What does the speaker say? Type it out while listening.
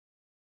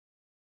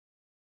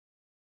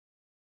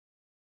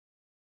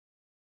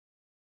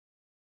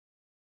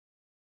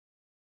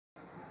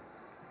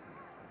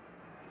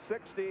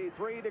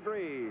63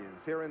 degrees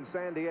here in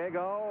San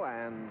Diego,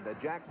 and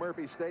at Jack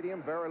Murphy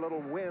Stadium, very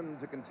little wind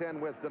to contend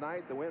with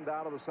tonight. The wind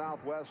out of the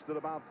southwest at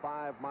about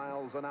 5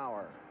 miles an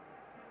hour.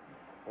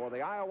 For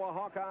the Iowa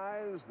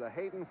Hawkeyes, the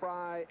Hayden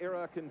Fry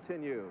era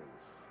continues.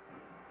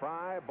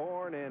 Fry,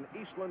 born in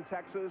Eastland,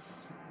 Texas,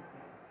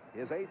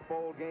 his 8th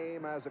bowl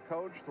game as a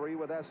coach, 3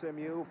 with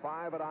SMU,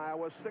 5 at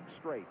Iowa, 6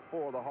 straight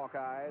for the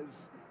Hawkeyes.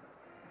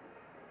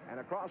 And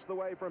across the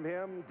way from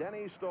him,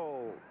 Denny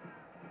Stoll.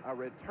 A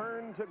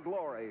return to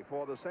glory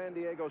for the San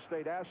Diego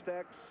State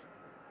Aztecs.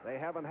 They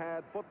haven't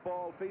had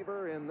football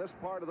fever in this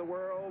part of the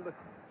world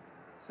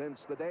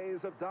since the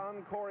days of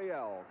Don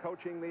Coryell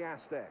coaching the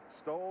Aztecs.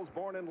 Stoll's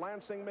born in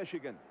Lansing,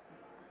 Michigan.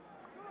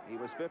 He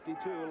was 52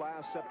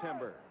 last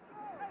September.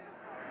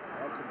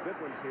 Had some good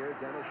ones here.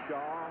 Dennis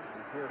Shaw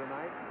is here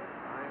tonight.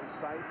 Ryan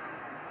Sight,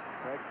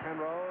 Craig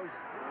Penrose,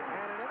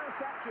 and an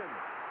interception.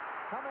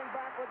 Coming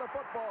back with the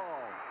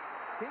football,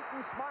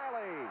 Keaton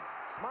Smiley.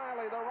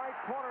 Smiley, the right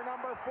corner,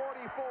 number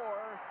 44,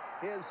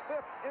 his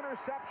 5th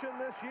interception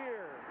this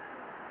year.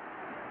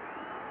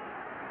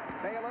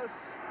 Bayless,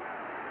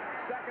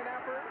 second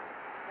effort,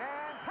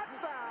 and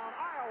touchdown,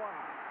 Iowa.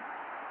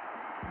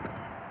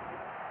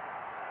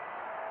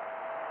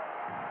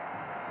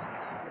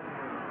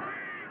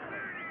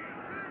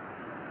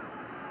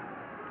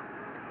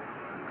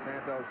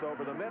 Santos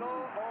over the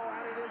middle. Oh,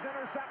 and it is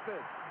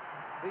intercepted.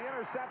 The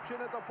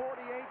interception at the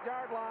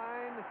 48-yard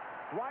line.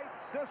 Dwight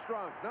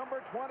Sistrunk,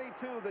 number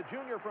 22, the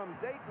junior from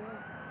Dayton.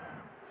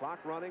 Clock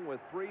running with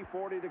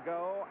 3:40 to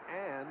go,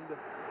 and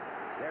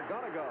they're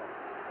going to go.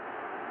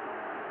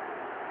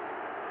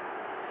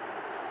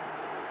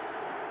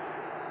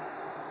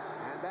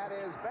 And that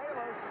is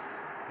Bayless.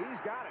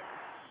 He's got it.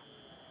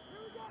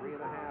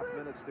 3.5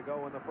 minutes to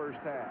go in the first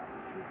half.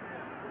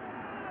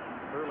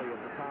 Early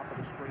at the top of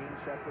the screen,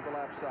 set to the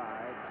left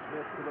side.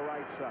 Smith to the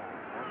right side.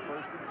 On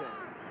 1st and 10.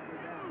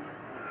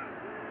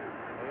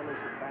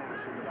 Bayless and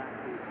Bass in the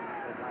backfield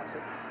for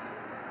Vlasic.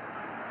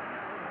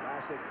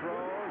 Vlasic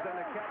throws, and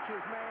the catch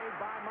is made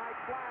by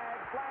Mike Flagg.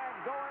 Flagg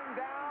going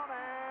down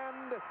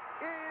and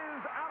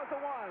is out at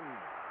the 1.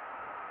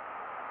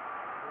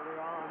 Here we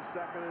are on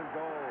 2nd and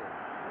goal.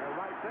 They're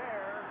right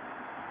there.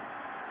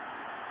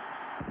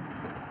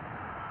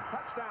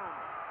 Touchdown.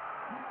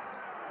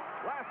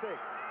 Vlasic.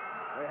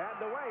 We had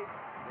to wait.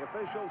 The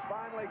officials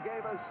finally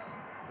gave us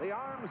the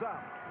arms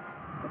up.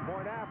 The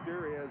point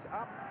after is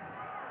up.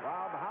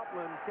 Rob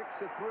Houghtlin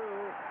kicks it through,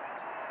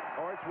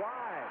 or it's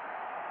wide.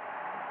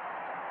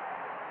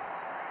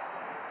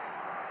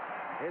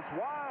 It's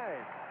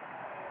wide.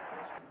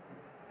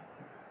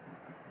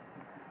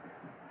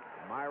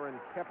 Myron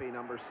Kepi,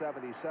 number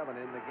 77,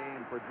 in the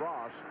game for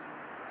Drost.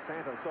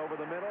 Santos over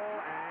the middle,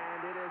 and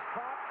it is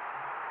caught,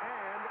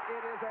 and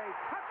it is a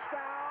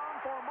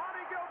touchdown for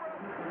Monty Gilbert.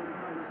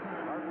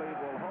 Bartley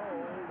will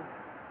hold,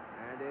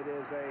 and it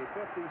is a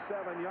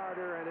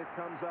 57-yarder, and it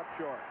comes up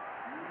short.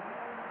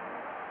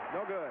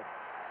 No good.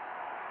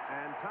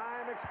 And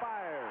time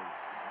expires.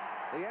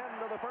 The end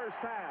of the first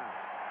half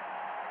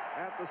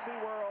at the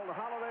SeaWorld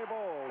Holiday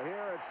Bowl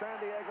here at San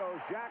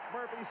Diego's Jack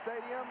Murphy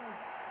Stadium.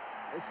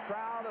 This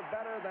crowd of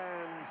better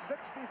than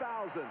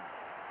 60,000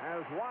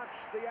 has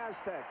watched the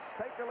Aztecs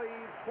take a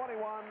lead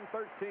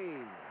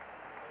 21-13.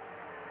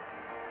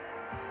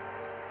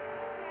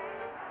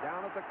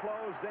 Down at the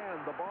closed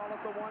end, the ball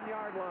at the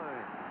 1-yard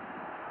line.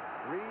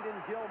 Reed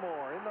and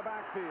Gilmore in the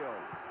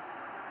backfield.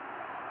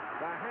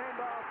 The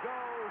handoff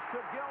goes to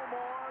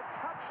Gilmore.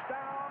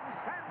 Touchdown,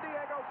 San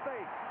Diego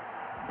State.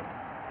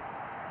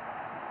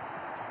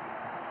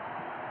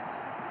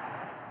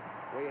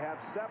 We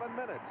have 7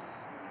 minutes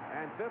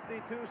and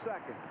 52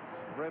 seconds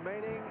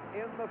remaining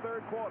in the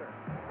 3rd quarter.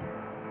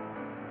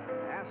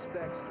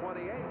 Aztecs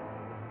 28,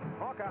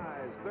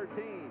 Hawkeyes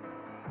 13.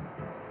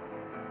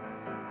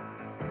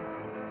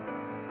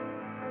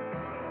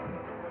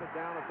 Put it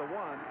down at the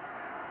 1.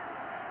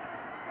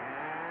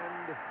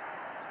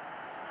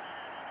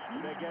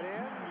 They get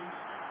in.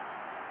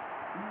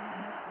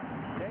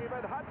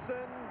 David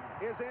Hudson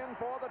is in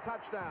for the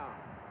touchdown.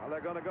 Well, they're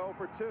going to go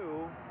for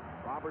 2.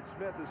 Robert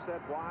Smith is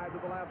set wide to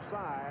the left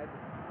side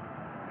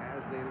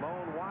as the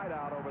lone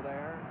wideout over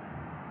there.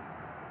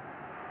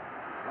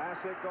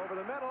 Vlasic over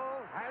the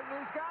middle, and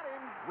he's got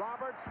him.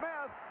 Robert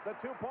Smith, the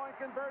 2-point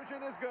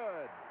conversion is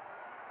good.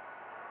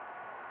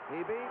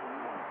 He beat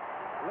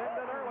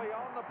Lyndon early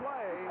on the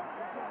play.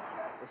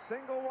 The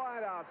single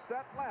wideout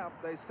set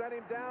left. They sent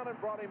him down and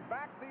brought him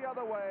back the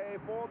other way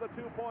for the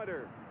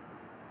 2-pointer.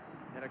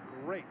 And a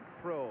great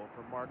throw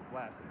from Mark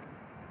Vlasic.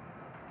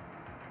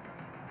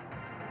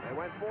 They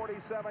went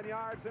 47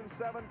 yards in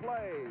 7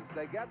 plays.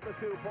 They get the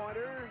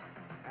 2-pointer,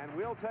 and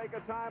we'll take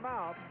a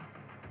timeout.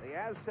 The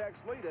Aztecs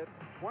lead it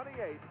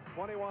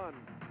 28-21.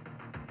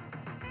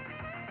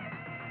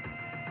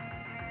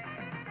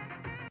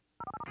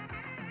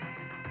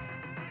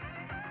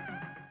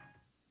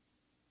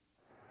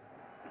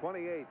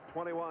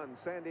 28-21.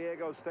 San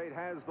Diego State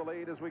has the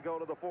lead as we go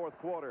to the 4th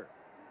quarter.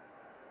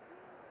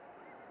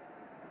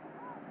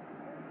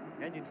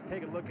 And you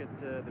take a look at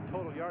the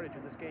total yardage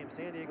in this game.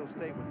 San Diego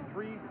State with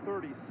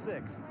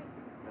 336.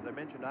 As I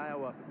mentioned,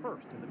 Iowa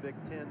first in the Big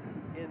Ten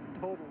in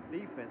total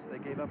defense. They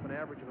gave up an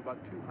average of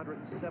about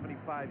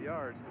 275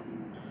 yards.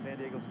 San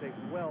Diego State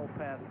well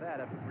past that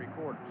after 3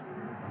 quarters.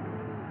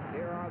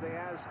 Here are the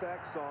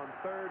Aztecs on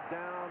 3rd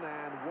down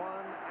and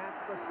 1 at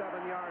the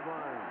 7-yard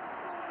line.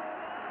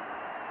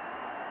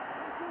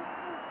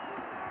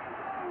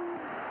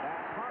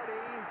 That's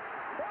Hardy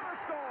for the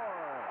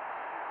score.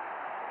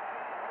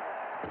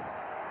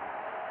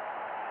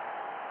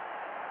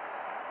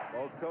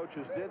 Both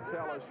coaches did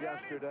tell us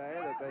yesterday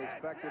that they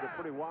expected a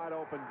pretty wide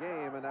open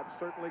game, and that's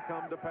certainly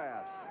come to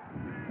pass.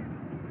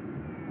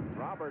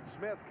 Robert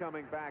Smith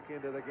coming back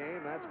into the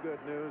game. That's good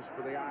news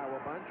for the Iowa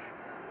bunch.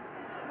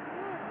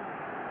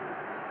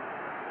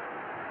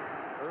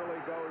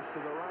 Early goes to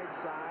the right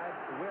side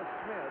with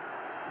Smith.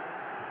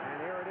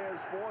 And here it is,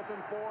 4th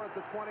and 4 at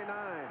the 29.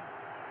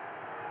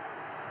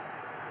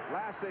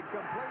 Lassig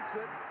completes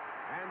it,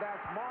 and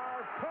that's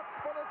Marv Cook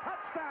for the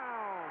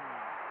touchdown.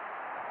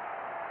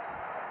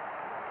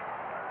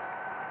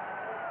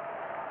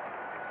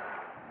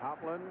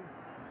 Houghtlin,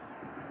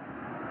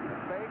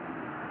 fake,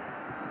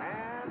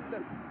 and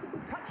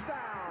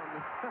touchdown.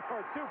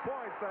 Or 2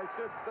 points, I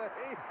should say.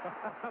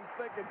 I'm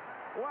thinking,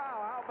 wow,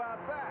 how about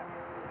that?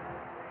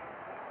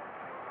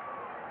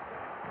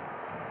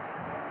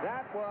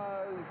 That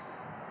was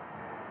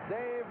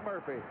Dave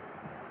Murphy.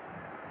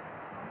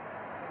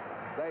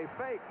 They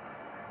fake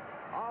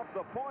off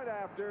the point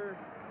after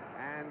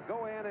and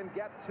go in and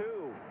get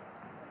 2.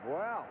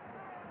 Well,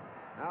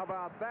 how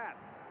about that?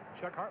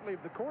 Chuck Hartley,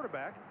 the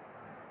quarterback,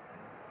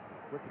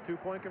 with the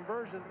 2-point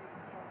conversion,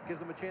 gives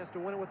them a chance to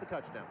win it with the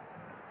touchdown.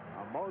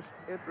 A most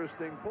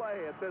interesting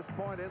play at this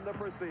point in the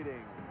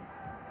proceedings.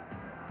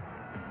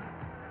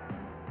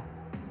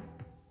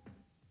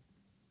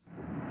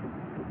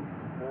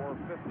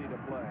 .50 to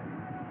play.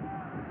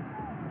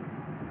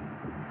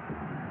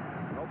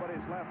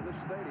 Nobody's left this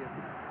stadium.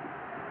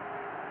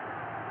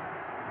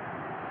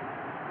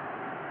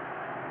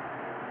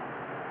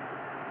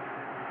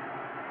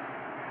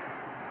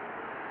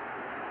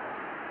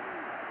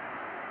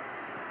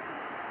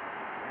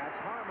 That's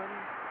Harmon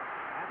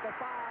at the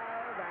 5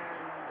 and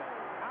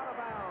out of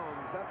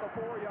bounds at the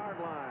 4-yard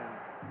line.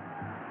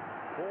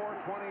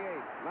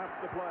 4:28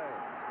 left to play.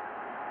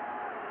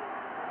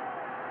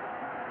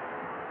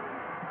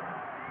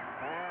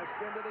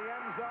 Into the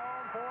end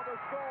zone for the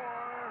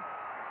score,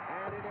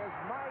 and it is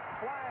Mike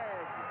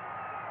Flagg.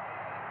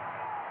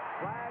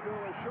 Flagg, who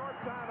a short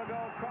time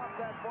ago caught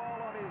that ball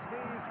on his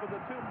knees for the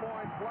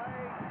 2-point play,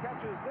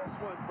 catches this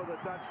one for the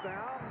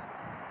touchdown,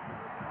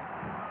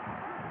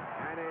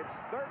 and it's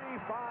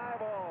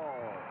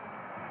 35-all.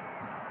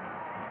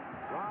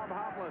 Rob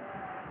Houghtlin.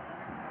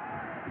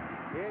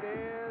 It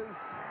is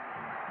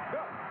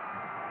good.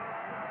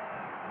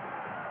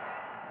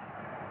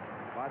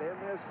 But in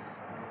this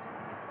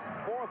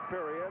 4th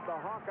period, the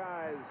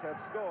Hawkeyes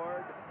have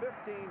scored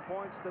 15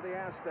 points to the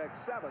Aztecs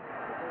 7.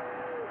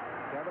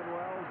 Kevin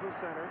Wells, the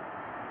center.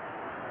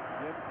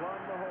 Jim Plum,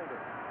 the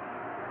holder.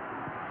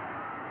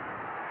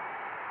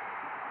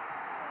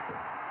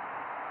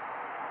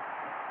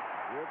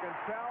 You can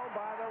tell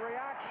by the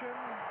reaction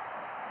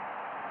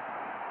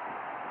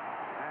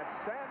that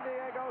San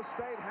Diego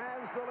State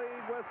has the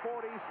lead with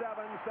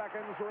 47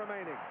 seconds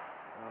remaining.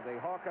 Now, the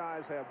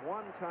Hawkeyes have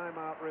 1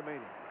 timeout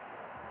remaining.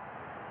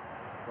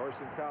 Of course,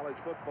 in college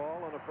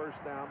football, on a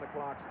 1st down, the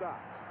clock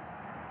stops.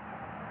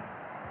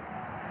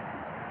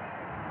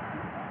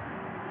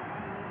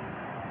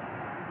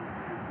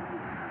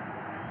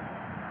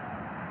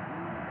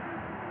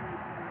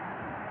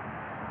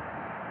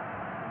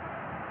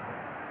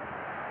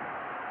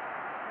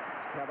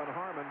 It's Kevin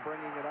Harmon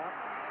bringing it up.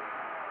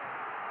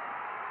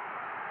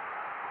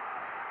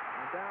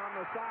 And down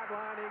the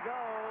sideline he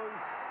goes.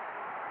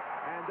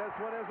 And this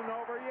one isn't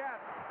over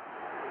yet.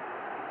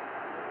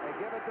 They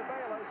give it to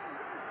Bayless.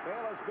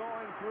 Bayless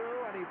going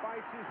through, and he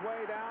fights his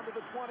way down to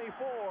the 24.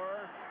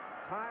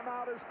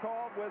 Timeout is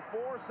called with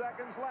 4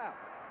 seconds left.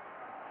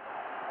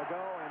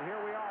 And here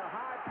we are.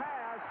 High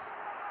pass.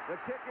 The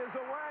kick is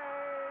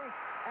away,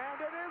 and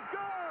it is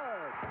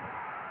good.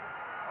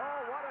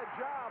 Oh, what a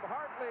job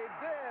Hartley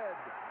did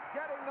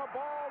getting the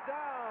ball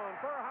down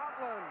for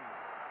Houghtlin.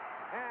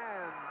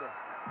 And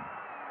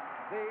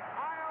the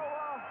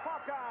Iowa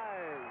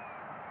Hawkeyes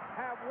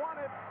have won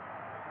it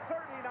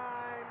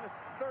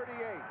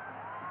 39-38.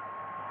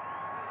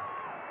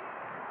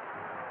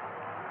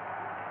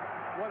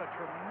 What a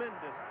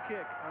tremendous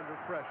kick under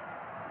pressure.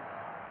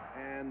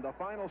 And the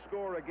final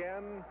score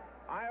again,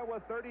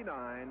 Iowa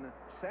 39,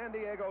 San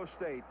Diego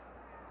State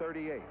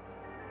 38.